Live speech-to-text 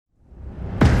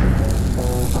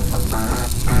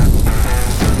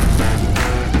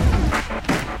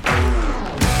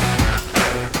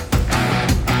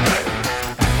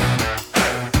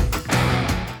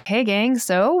Hey, gang.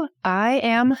 So I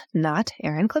am not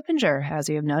Aaron Clippinger, as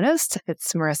you have noticed.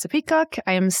 It's Marissa Peacock.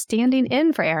 I am standing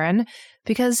in for Aaron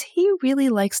because he really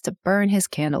likes to burn his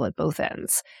candle at both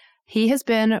ends. He has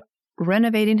been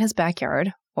renovating his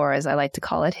backyard, or as I like to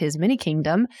call it, his mini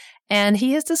kingdom, and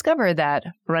he has discovered that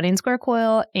running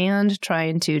SquareCoil and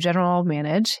trying to general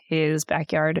manage his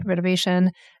backyard renovation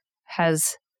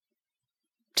has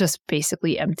just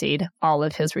basically emptied all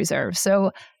of his reserves.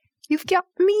 So you've got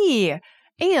me.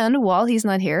 And while he's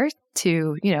not here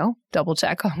to, double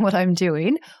check on what I'm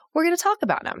doing, we're going to talk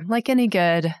about him like any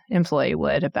good employee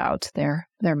would about their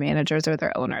managers or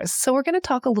their owners. So we're going to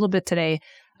talk a little bit today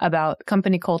about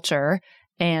company culture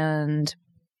and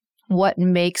what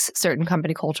makes certain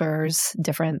company cultures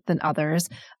different than others.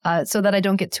 So that I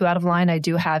don't get too out of line, I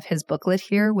do have his booklet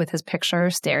here with his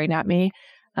picture staring at me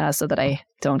so that I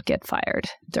don't get fired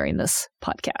during this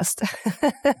podcast.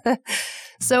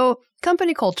 So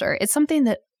company culture, it's something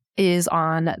that is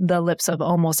on the lips of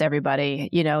almost everybody,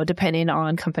 depending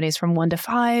on companies from 1 to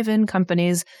 5 and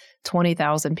companies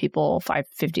 20,000 people,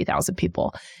 50,000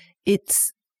 people.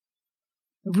 It's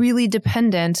really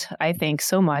dependent, I think,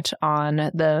 so much on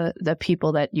the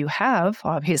people that you have,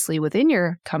 obviously, within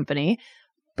your company,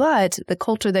 but the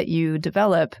culture that you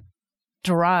develop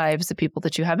drives the people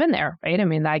that you have in there, right? I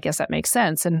mean, I guess that makes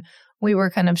sense. And we were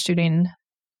kind of shooting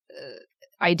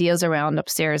ideas around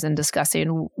upstairs and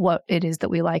discussing what it is that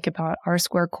we like about our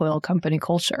SquareCoil company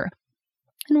culture.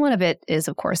 And one of it is,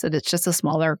 of course, that it's just a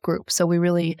smaller group. So we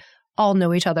really all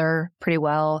know each other pretty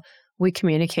well. We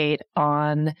communicate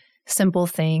on simple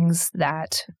things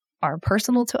that are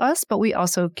personal to us, but we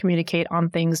also communicate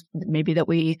on things maybe that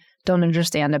we don't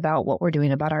understand about what we're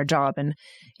doing about our job. And,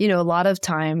 a lot of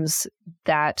times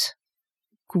that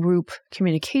group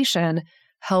communication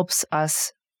helps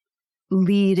us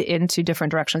lead into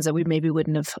different directions that we maybe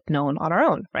wouldn't have known on our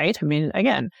own, right? I mean,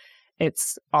 again,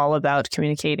 it's all about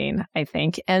communicating, I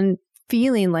think, and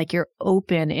feeling like you're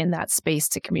open in that space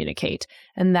to communicate.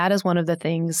 And that is one of the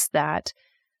things that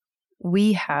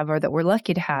we have, or that we're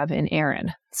lucky to have, in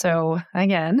Aaron. So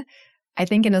again, I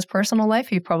think in his personal life,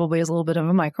 he probably is a little bit of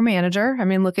a micromanager. I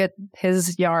mean, look at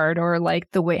his yard, or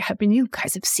like the way, you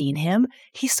guys have seen him.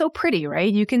 He's so pretty,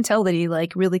 right? You can tell that he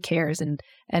really cares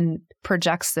and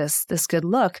projects this good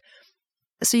look.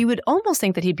 So you would almost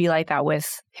think that he'd be like that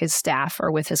with his staff or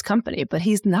with his company, but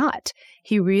he's not.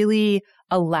 He really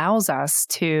allows us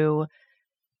to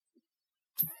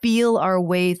feel our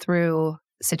way through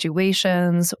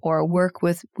situations or work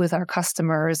with our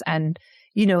customers. And,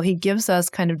 he gives us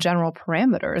kind of general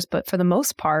parameters, but for the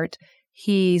most part,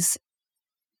 he's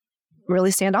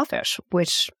really standoffish,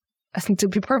 which I think, to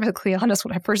be perfectly honest,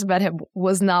 when I first met him,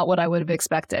 was not what I would have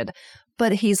expected.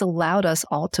 But he's allowed us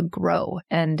all to grow.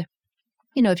 And,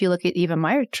 if you look at even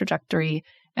my trajectory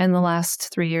in the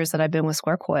last 3 years that I've been with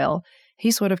SquareCoil,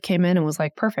 he sort of came in and was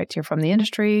like, perfect, you're from the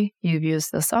industry, you've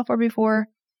used this software before.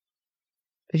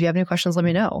 If you have any questions, let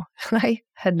me know. I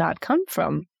had not come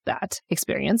from that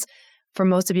experience. For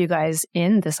most of you guys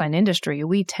in the sign industry,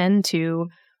 we tend to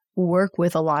work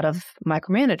with a lot of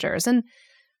micromanagers. And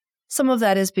some of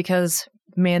that is because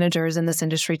managers in this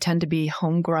industry tend to be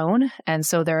homegrown. And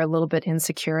so they're a little bit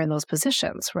insecure in those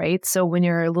positions, right? So when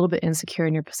you're a little bit insecure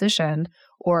in your position,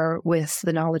 or with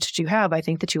the knowledge that you have, I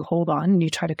think that you hold on and you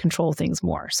try to control things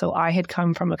more. So I had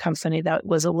come from a company that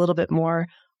was a little bit more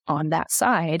on that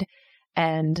side.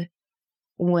 And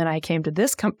when I came to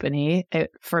this company,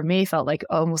 it, for me, felt like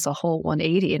almost a whole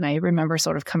 180. And I remember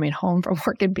sort of coming home from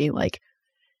work and being like,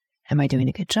 am I doing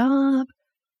a good job?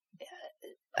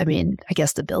 I mean, I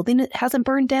guess the building hasn't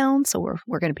burned down, so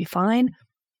we're going to be fine.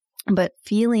 But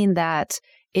feeling that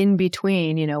in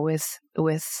between,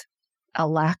 with a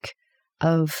lack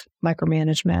of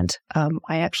micromanagement,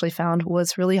 I actually found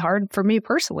was really hard for me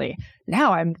personally.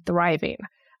 Now I'm thriving.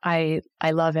 I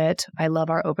love it. I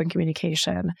love our open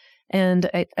communication. And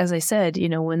as I said,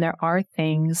 when there are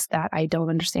things that I don't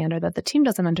understand or that the team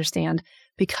doesn't understand,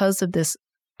 because of this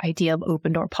idea of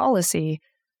open door policy,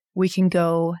 we can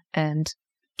go and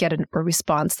get a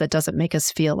response that doesn't make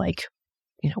us feel like,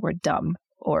 we're dumb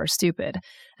or stupid.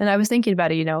 And I was thinking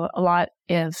about it, a lot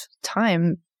of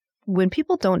time when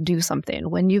people don't do something,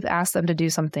 when you've asked them to do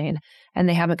something and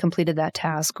they haven't completed that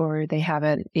task, or they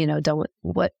haven't, done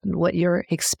what you're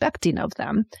expecting of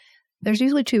them, there's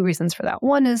usually 2 reasons for that.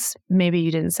 One is maybe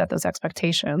you didn't set those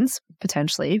expectations,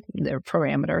 potentially, their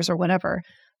parameters or whatever.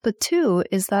 But 2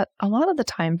 is that a lot of the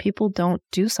time people don't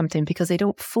do something because they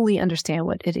don't fully understand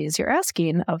what it is you're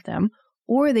asking of them,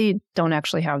 or they don't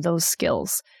actually have those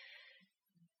skills.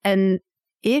 And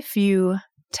if you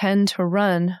tend to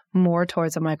run more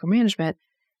towards a micromanagement,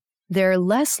 they're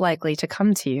less likely to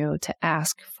come to you to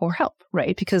ask for help,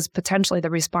 right? Because potentially the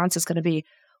response is going to be,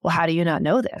 well, how do you not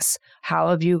know this? How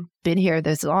have you been here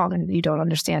this long and you don't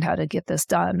understand how to get this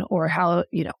done? Or how,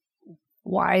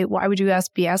 why would you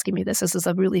be asking me this? This is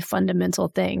a really fundamental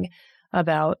thing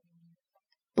about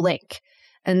blank.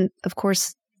 And of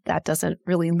course, that doesn't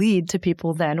really lead to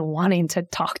people then wanting to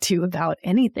talk to you about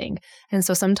anything. And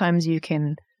so sometimes you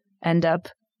can end up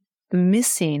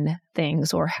missing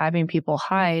things or having people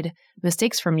hide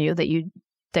mistakes from you that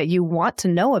you want to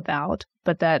know about,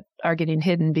 but that are getting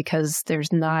hidden because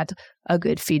there's not a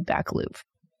good feedback loop,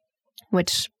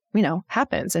 which,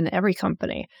 happens in every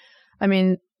company. I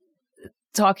mean,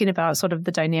 talking about sort of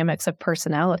the dynamics of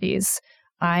personalities,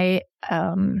 I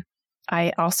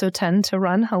also tend to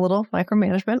run a little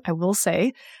micromanagement. I will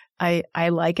say I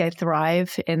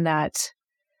thrive in that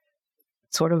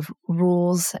sort of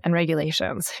rules and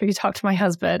regulations. If you talk to my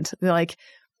husband, like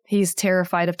he's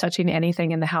terrified of touching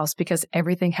anything in the house because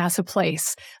everything has a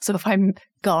place. So if I'm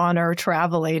gone or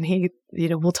traveling,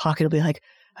 we'll talk. It'll be like,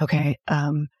 okay,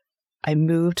 I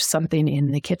moved something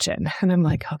in the kitchen. And I'm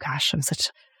like, oh gosh, I'm such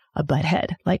a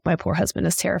butthead. Like my poor husband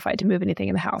is terrified to move anything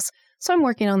in the house. So I'm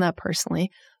working on that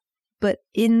personally. But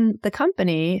in the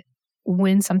company,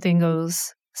 when something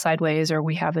goes sideways or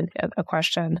we have a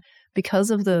question, because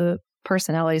of the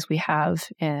personalities we have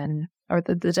or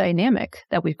the dynamic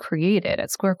that we've created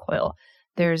at SquareCoil,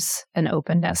 there's an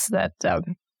openness that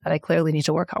I clearly need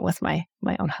to work on with my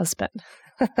own husband.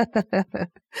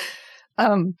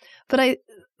 But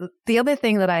the other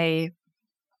thing that I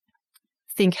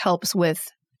think helps with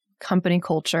company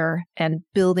culture and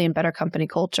building better company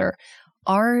culture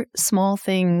are small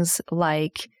things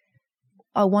like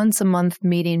a once a month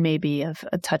meeting, maybe of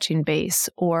a touching base,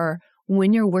 or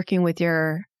when you're working with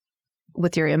your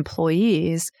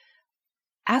employees,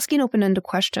 asking open-ended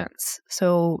questions.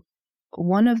 So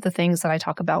one of the things that I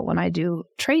talk about when I do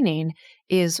training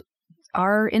is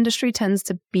our industry tends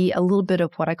to be a little bit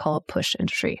of what I call a push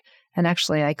industry. And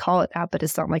actually I call it that, but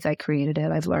it's not like I created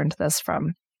it. I've learned this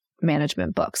from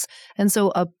management books. And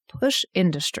so a push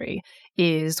industry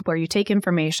is where you take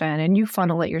information and you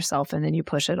funnel it yourself and then you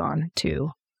push it on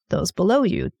to those below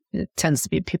you. It tends to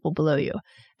be people below you.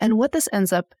 And what this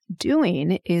ends up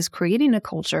doing is creating a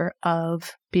culture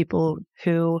of people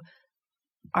who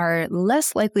are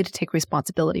less likely to take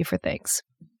responsibility for things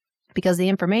because the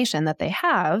information that they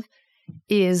have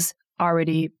is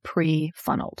already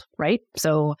pre-funneled, right?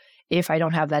 So if I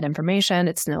don't have that information,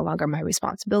 it's no longer my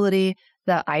responsibility.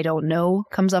 That I don't know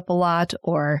comes up a lot,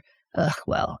 or, I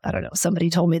don't know, somebody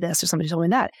told me this or somebody told me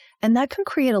that. And that can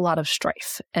create a lot of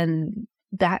strife. And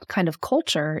that kind of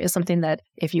culture is something that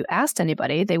if you asked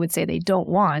anybody, they would say they don't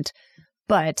want,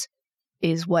 but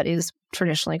is what is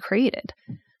traditionally created.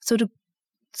 So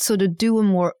to do a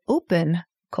more open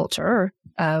culture,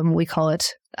 we call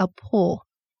it a pull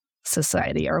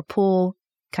society or a pull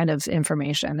kind of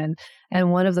information.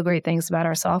 And one of the great things about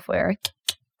our software,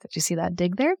 did you see that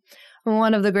dig there?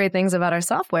 One of the great things about our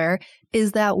software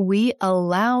is that we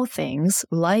allow things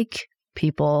like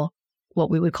people,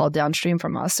 what we would call downstream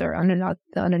from us or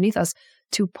underneath us,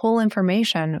 to pull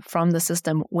information from the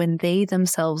system when they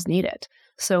themselves need it.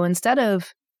 So instead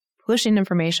of pushing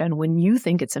information when you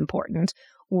think it's important,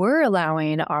 we're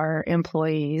allowing our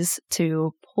employees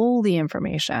to pull the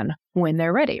information when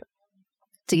they're ready.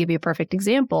 To give you a perfect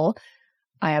example,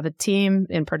 I have a team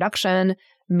in production.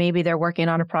 Maybe they're working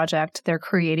on a project. They're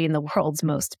creating the world's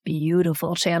most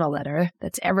beautiful channel letter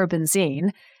that's ever been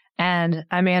seen. And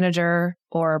a manager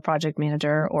or a project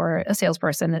manager or a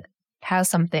salesperson has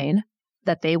something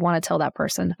that they want to tell that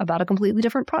person about a completely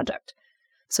different project.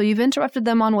 So you've interrupted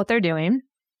them on what they're doing.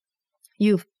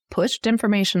 You've pushed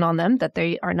information on them that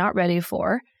they are not ready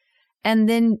for. And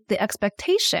then the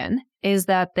expectation is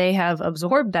that they have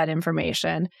absorbed that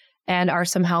information and are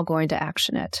somehow going to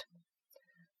action it.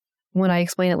 When I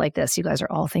explain it like this, you guys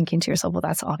are all thinking to yourself, well,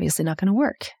 that's obviously not going to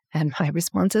work. And my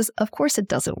response is, of course it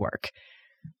doesn't work.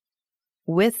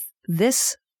 With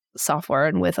this software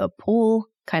and with a pull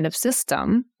kind of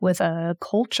system, with a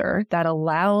culture that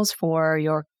allows for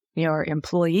your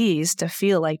employees to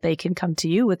feel like they can come to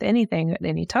you with anything at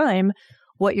any time,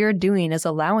 what you're doing is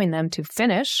allowing them to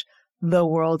finish the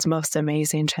world's most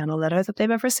amazing channel letter that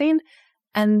they've ever seen.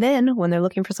 And then when they're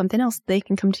looking for something else, they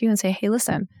can come to you and say, hey,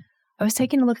 listen, I was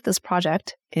taking a look at this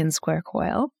project in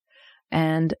SquareCoil,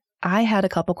 and I had a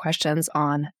couple questions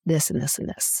on this and this and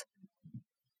this.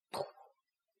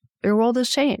 Your world has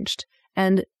changed.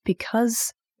 And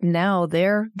because now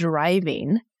they're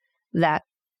driving that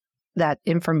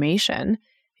information,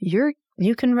 you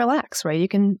can relax, right?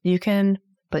 You can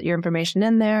put your information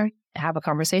in there, have a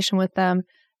conversation with them,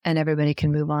 and everybody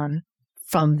can move on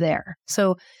from there.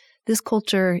 So this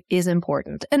culture is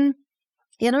important. And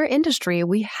in our industry,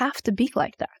 we have to be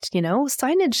like that.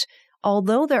 Signage,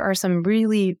 although there are some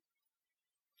really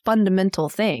fundamental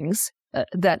things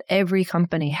that every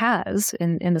company has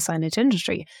in the signage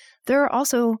industry, there are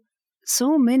also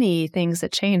so many things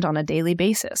that change on a daily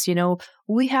basis.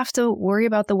 We have to worry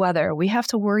about the weather. We have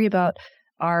to worry about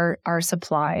our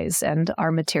supplies and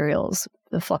our materials,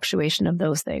 the fluctuation of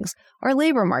those things. Our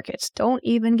labor market. Don't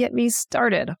even get me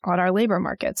started on our labor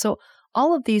market. So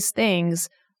all of these things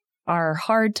are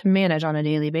hard to manage on a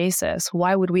daily basis.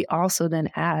 Why would we also then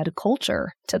add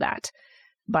culture to that?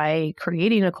 By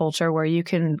creating a culture where you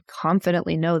can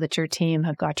confidently know that your team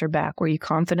have got your back, where you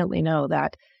confidently know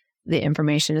that the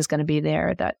information is going to be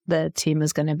there, that the team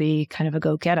is going to be kind of a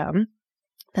go-get-em,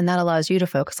 then that allows you to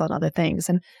focus on other things.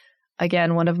 And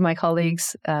again, one of my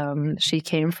colleagues, she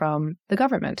came from the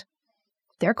government.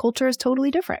 Their culture is totally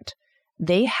different.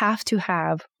 They have to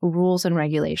have rules and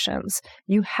regulations.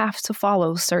 You have to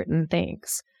follow certain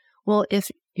things. Well, if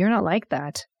you're not like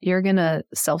that, you're going to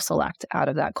self-select out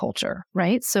of that culture,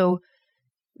 right? So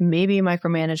maybe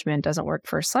micromanagement doesn't work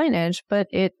for signage, but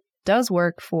it does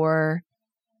work for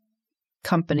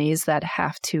companies that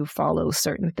have to follow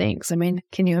certain things. I mean,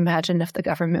 can you imagine if the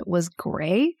government was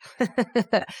gray?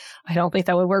 I don't think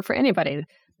that would work for anybody.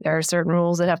 There are certain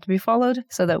rules that have to be followed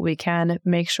so that we can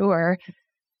make sure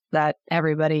that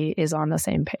everybody is on the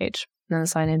same page. In the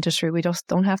sign industry, we just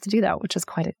don't have to do that, which is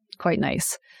quite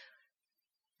nice.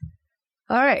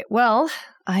 All right. Well,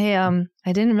 I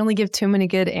didn't really give too many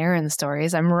good Aaron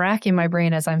stories. I'm racking my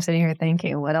brain as I'm sitting here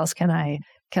thinking, what else can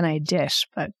I dish?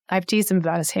 But I've teased him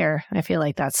about his hair. I feel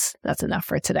like that's enough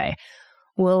for today.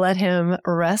 We'll let him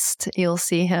rest. You'll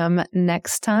see him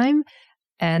next time.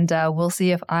 And we'll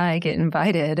see if I get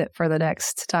invited for the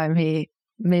next time he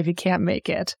maybe can't make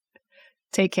it.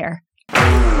 Take care.